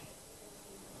black,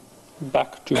 there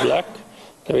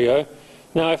we go.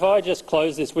 Now if I just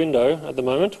close this window at the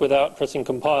moment without pressing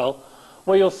compile,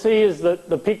 what you'll see is that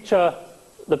the picture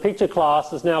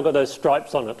class has now got those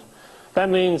stripes on it. That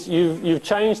means you've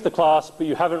changed the class, but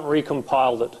you haven't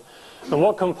recompiled it. And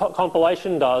what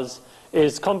compilation does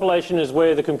is compilation is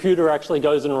where the computer actually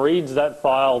goes and reads that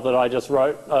file that I just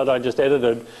wrote, that I just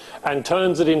edited, and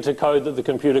turns it into code that the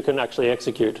computer can actually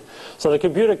execute. So the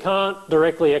computer can't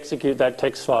directly execute that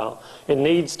text file. It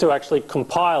needs to actually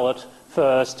compile it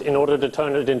first in order to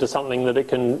turn it into something that it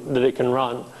can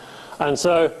run. And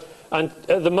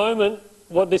at the moment,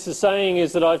 what this is saying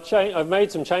is that I've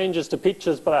made some changes to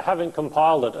pictures, but I haven't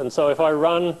compiled it. And so if I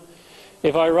run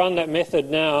that method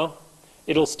now,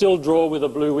 it'll still draw with a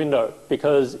blue window,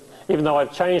 because even though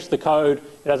I've changed the code,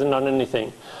 it hasn't done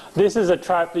anything. This is a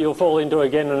trap that you'll fall into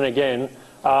again and again,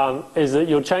 is that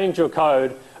you'll change your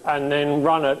code and then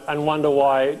run it and wonder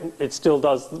why it still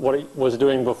does what it was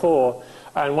doing before.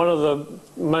 And one of the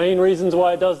main reasons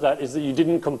why it does that is that you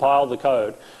didn't compile the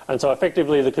code. And so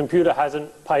effectively the computer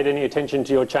hasn't paid any attention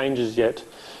to your changes yet.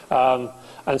 And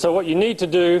so what you need to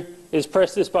do is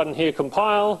press this button here,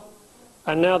 compile,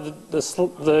 and now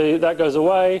that goes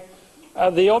away.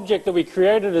 The object that we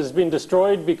created has been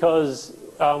destroyed because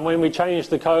when we change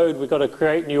the code, we've got to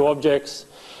create new objects.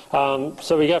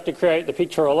 So we have to create the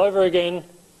picture all over again.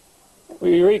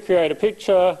 We recreate a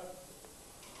picture.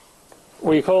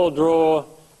 We call draw,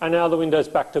 and now the window's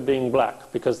back to being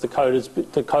black because the code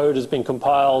has been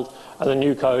compiled and the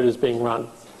new code is being run.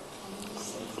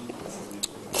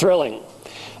 Thrilling.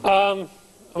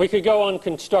 We could go on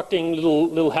constructing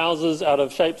little houses out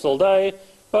of shapes all day,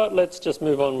 but let's just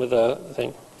move on with the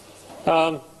thing.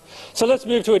 So let's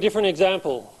move to a different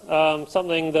example,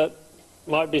 something that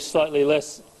might be slightly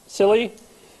less silly.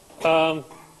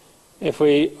 If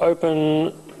we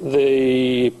open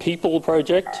the people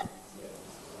project.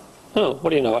 Oh, what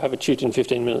do you know? I have a tute in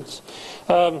 15 minutes.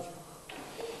 So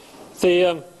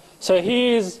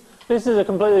this is a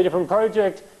completely different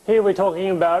project. Here we're talking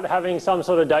about having some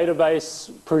sort of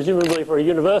database, presumably for a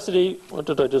university. What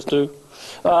did I just do?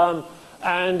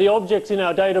 And the objects in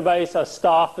our database are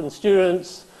staff and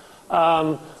students.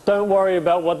 Don't worry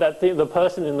about what the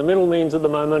person in the middle means at the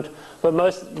moment.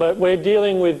 But we're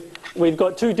dealing with, we've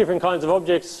got two different kinds of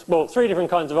objects, well, three different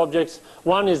kinds of objects.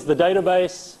 One is the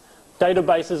database.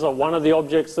 Databases are one of the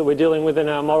objects that we're dealing with in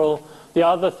our model. The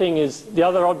other thing is, the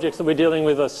other objects that we're dealing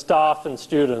with are staff and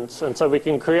students. And so we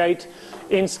can create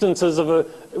instances of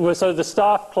so the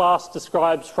staff class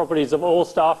describes properties of all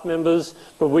staff members,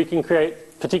 but we can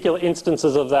create particular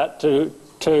instances of that to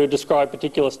describe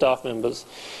particular staff members.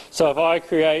 So if I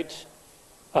create,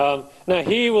 now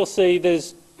here we'll see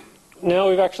now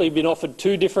we've actually been offered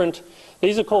two different,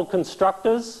 these are called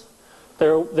constructors.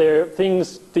 They're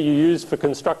things that you use for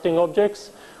constructing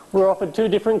objects. We're offered two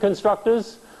different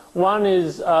constructors. One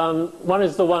is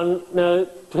the one, now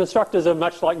constructors are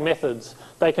much like methods.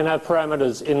 They can have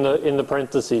parameters in the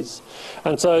parentheses.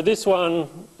 And so this one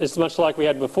is much like we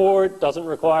had before. It doesn't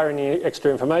require any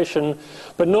extra information.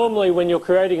 But normally when you're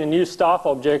creating a new staff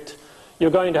object,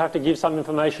 you're going to have to give some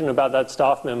information about that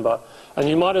staff member. And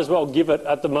you might as well give it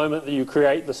at the moment that you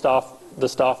create the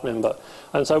staff member.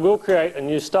 And so we'll create a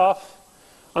new staff.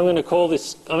 I'm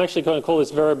actually going to call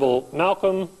this variable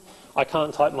Malcolm. I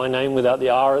can't type my name without the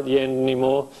R at the end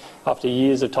anymore after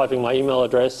years of typing my email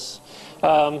address.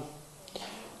 And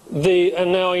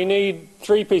now you need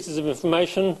 3 pieces of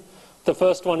information. The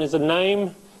first one is a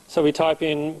name, so we type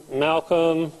in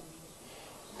Malcolm.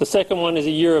 The second one is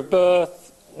a year of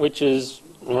birth, which is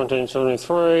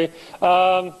 1973.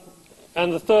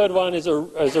 And the third one is a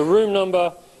room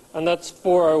number, and that's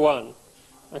 401.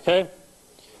 Okay?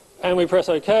 And we press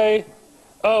OK.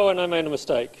 Oh, and I made a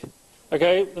mistake.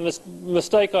 Okay, the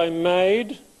mistake I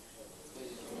made,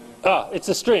 it's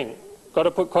a string. Got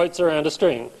to put quotes around a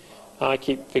string. I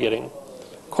keep forgetting.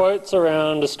 Quotes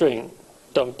around a string.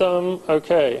 Dum dum,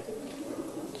 okay.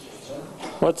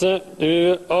 What's it?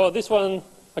 Oh, this one,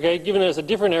 okay, given us a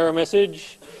different error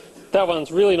message. That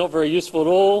one's really not very useful at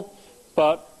all,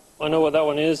 but I know what that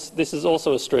one is. This is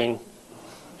also a string.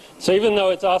 So even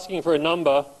though it's asking for a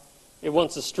number, it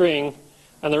wants a string.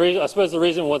 And I suppose the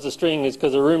reason it wants a string is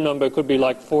because the room number could be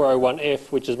like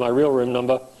 401F, which is my real room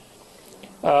number.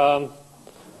 So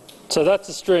that's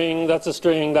a string, that's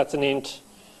an int.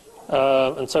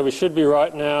 And so we should be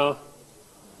right now.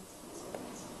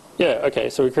 Yeah, okay,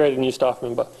 so we created a new staff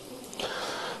member.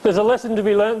 There's a lesson to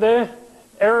be learnt there.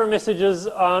 Error messages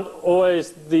aren't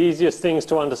always the easiest things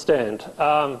to understand.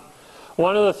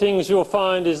 One of the things you'll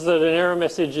find is that an error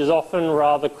message is often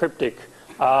rather cryptic.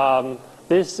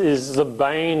 This is the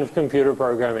bane of computer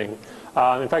programming.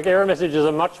 In fact, error messages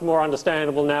are much more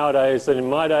understandable nowadays than in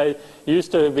my day. You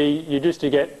used to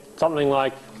get something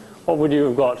like, what would you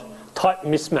have got? Type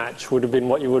mismatch would have been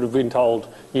what you would have been told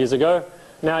years ago.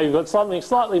 Now you've got something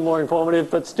slightly more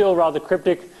informative, but still rather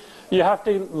cryptic. You have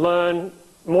to learn,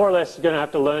 more or less you're going to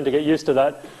have to learn to get used to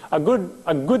that. A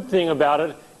good thing about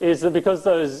it is that because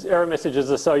those error messages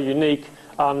are so unique,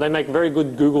 they make very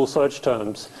good Google search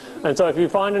terms. And so if you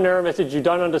find an error message you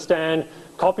don't understand,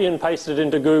 copy and paste it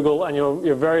into Google and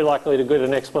you're very likely to get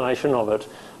an explanation of it.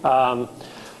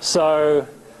 So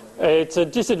it's a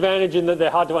disadvantage in that they're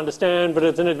hard to understand, but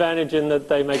it's an advantage in that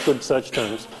they make good search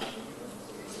terms.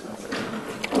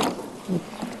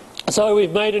 So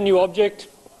we've made a new object.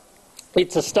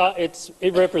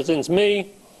 It represents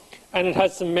me, and it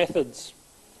has some methods.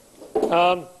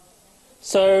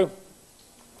 So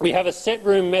we have a set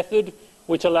room method,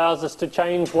 which allows us to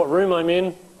change what room I'm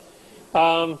in.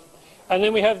 And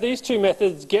then we have these 2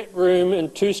 methods, getRoom and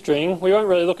toString. We won't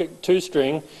really look at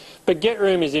toString, but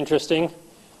getRoom is interesting.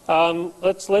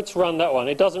 Let's run that one.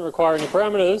 It doesn't require any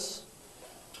parameters.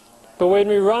 But when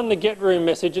we run the getRoom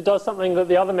message, it does something that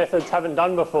the other methods haven't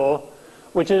done before,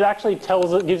 which it actually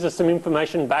gives us some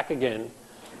information back again.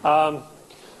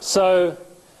 So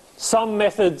some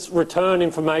methods return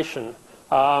information.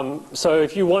 So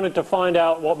if you wanted to find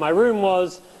out what my room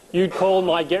was, you'd call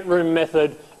my getRoom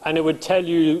method, and it would tell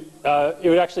you, it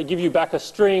would actually give you back a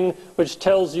string which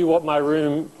tells you what my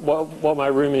room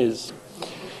is.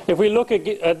 If we look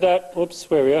at that, oops,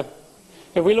 where we are.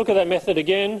 If we look at that method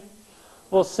again,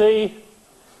 we'll see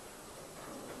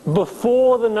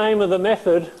before the name of the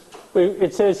method,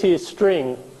 it says here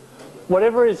string.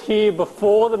 Whatever is here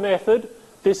before the method,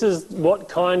 this is what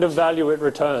kind of value it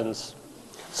returns.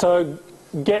 So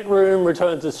getRoom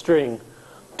returns a string.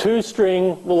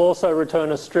 toString will also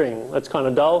return a string. That's kind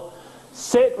of dull.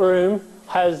 setRoom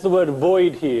has the word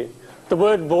void here. The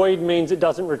word void means it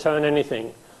doesn't return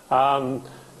anything.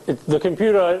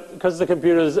 Because the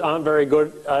computers aren't very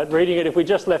good at reading it, if we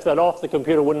just left that off, the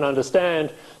computer wouldn't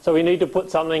understand. So we need to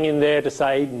put something in there to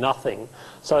say nothing.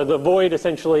 So the void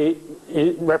essentially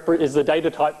is the data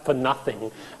type for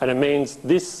nothing. And it means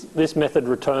this method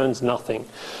returns nothing.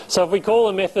 So if we call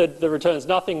a method that returns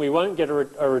nothing, we won't get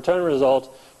a return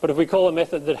result. But if we call a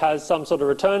method that has some sort of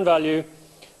return value,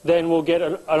 then we'll get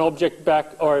an object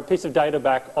back or a piece of data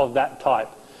back of that type.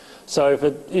 So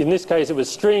in this case it was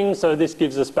string, so this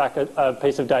gives us back a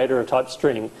piece of data of type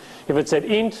string. If it said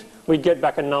int, we'd get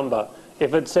back a number.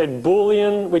 If it said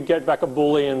boolean, we'd get back a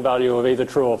boolean value of either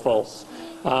true or false.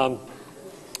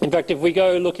 In fact, if we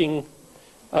go looking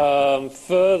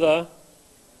further,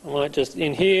 I might just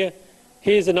in here,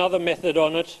 here's another method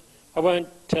on it. I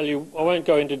won't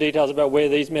go into details about where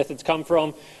these methods come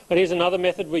from, but here's another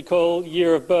method we call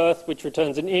year of birth, which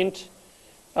returns an int.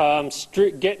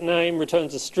 GetName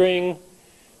returns a string,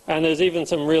 and there's even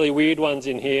some really weird ones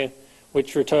in here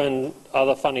which return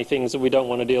other funny things that we don't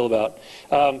want to deal about.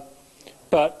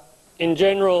 But in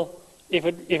general, if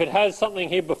it has something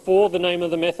here before the name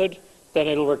of the method, then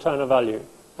it'll return a value.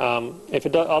 If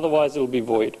it does, otherwise it'll be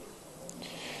void.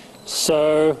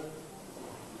 So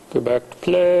go back to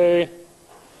play.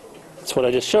 That's what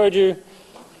I just showed you.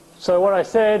 So what I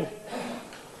said,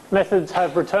 methods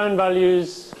have return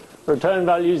values. Return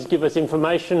values give us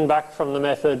information back from the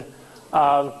method.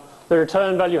 The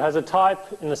return value has a type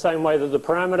in the same way that the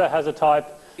parameter has a type.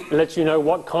 It lets you know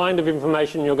what kind of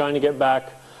information you're going to get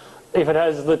back. If it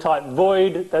has the type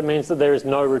void, that means that there is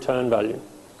no return value.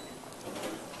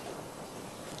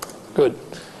 Good.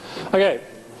 Okay.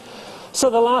 So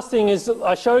the last thing is,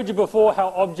 I showed you before how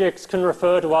objects can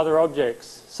refer to other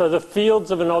objects. So the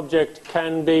fields of an object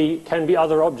can be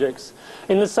other objects.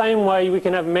 In the same way, we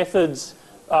can have methods.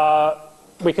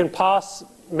 We can pass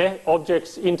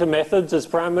objects into methods as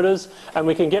parameters, and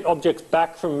we can get objects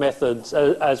back from methods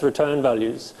as return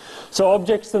values. So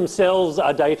objects themselves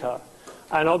are data.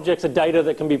 And objects are data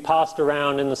that can be passed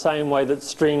around in the same way that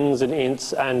strings and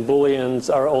ints and booleans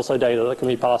are also data that can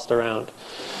be passed around.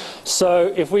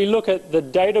 So if we look at the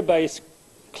database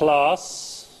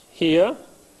class here,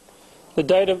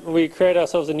 we create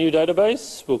ourselves a new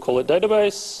database. We'll call it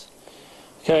database.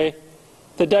 Okay.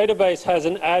 The database has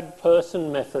an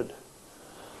addPerson method.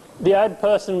 The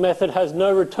addPerson method has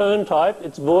no return type.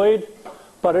 It's void,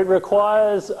 but it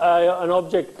requires an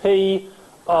object P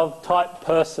of type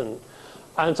person.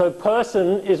 And so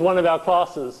person is one of our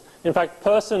classes. In fact,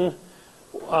 person,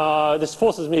 this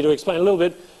forces me to explain a little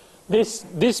bit.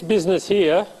 This business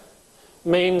here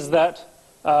means that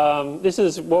this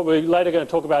is what we're later going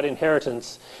to talk about,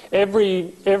 inheritance.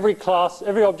 Every class,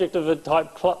 every object of the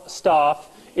type staff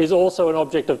is also an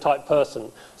object of type person.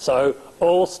 So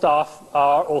all staff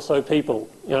are also people.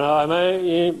 You know,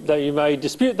 you may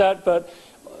dispute that, but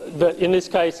in this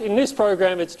case, in this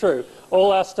program, it's true.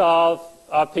 All our staff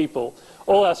are people.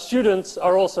 All our students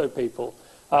are also people.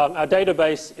 Our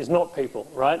database is not people,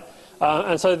 right?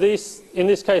 And so in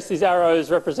this case, these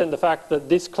arrows represent the fact that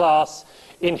this class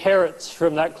inherits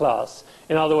from that class.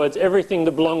 In other words, everything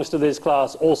that belongs to this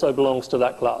class also belongs to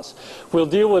that class. We'll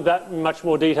deal with that in much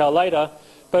more detail later.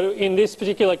 But in this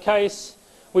particular case,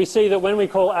 we see that when we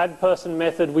call addPerson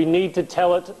method, we need to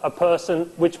tell it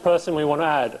which person we want to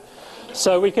add.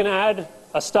 So we can add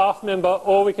a staff member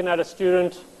or we can add a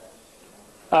student.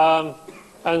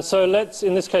 And so let's,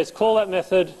 in this case, call that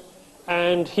method.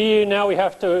 And here now we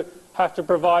have to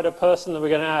provide a person that we're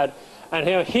going to add.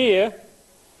 And here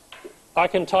I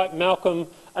can type Malcolm.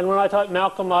 And when I type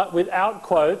Malcolm without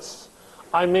quotes,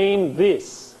 I mean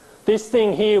this. This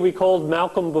thing here we called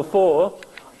Malcolm before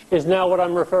is now what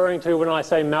I'm referring to when I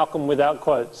say Malcolm without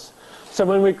quotes. So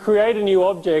when we create a new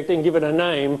object and give it a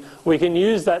name, we can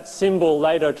use that symbol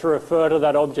later to refer to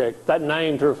that object, that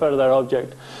name to refer to that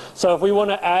object. So if we want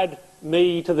to add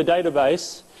me to the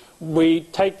database, we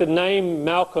take the name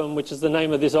Malcolm, which is the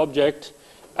name of this object,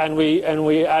 and we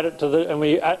add it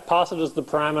to pass it as the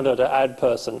parameter to add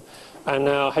person. And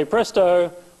now, hey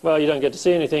presto, well, you don't get to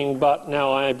see anything, but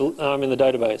now I'm in the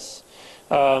database.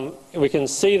 We can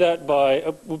see that by,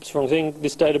 oops, wrong thing,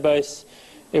 this database.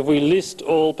 If we list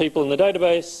all people in the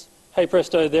database, hey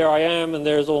presto, there I am, and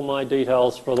there's all my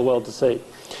details for the world to see.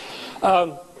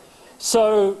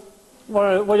 So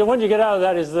what you get out of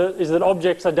that is that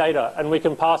objects are data, and we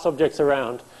can pass objects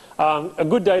around. A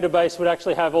good database would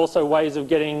actually have also ways of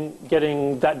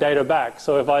getting that data back.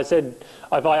 So if I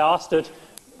asked it,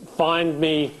 find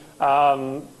me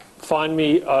who's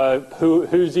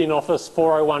in office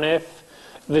 401F,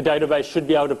 the database should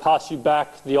be able to pass you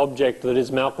back the object that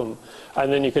is Malcolm,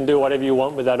 and then you can do whatever you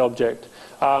want with that object.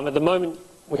 At the moment,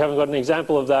 we haven't got an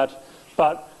example of that,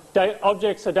 but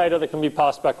objects are data that can be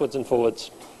passed backwards and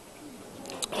forwards.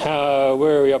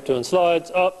 Where are we up to in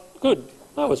slides? Oh, good.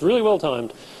 That was really well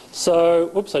timed. So,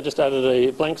 whoops, I just added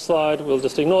a blank slide. We'll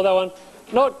just ignore that one.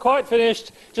 Not quite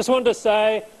finished. Just wanted to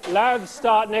say, labs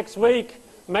start next week.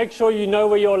 Make sure you know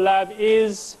where your lab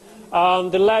is.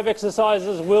 The lab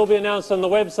exercises will be announced on the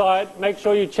website. Make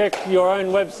sure you check your own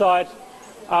website.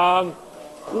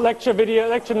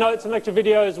 Lecture notes and lecture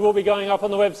videos will be going up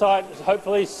on the website,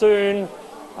 hopefully soon.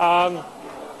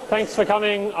 Thanks for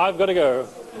coming. I've got to go.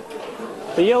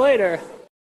 See you later.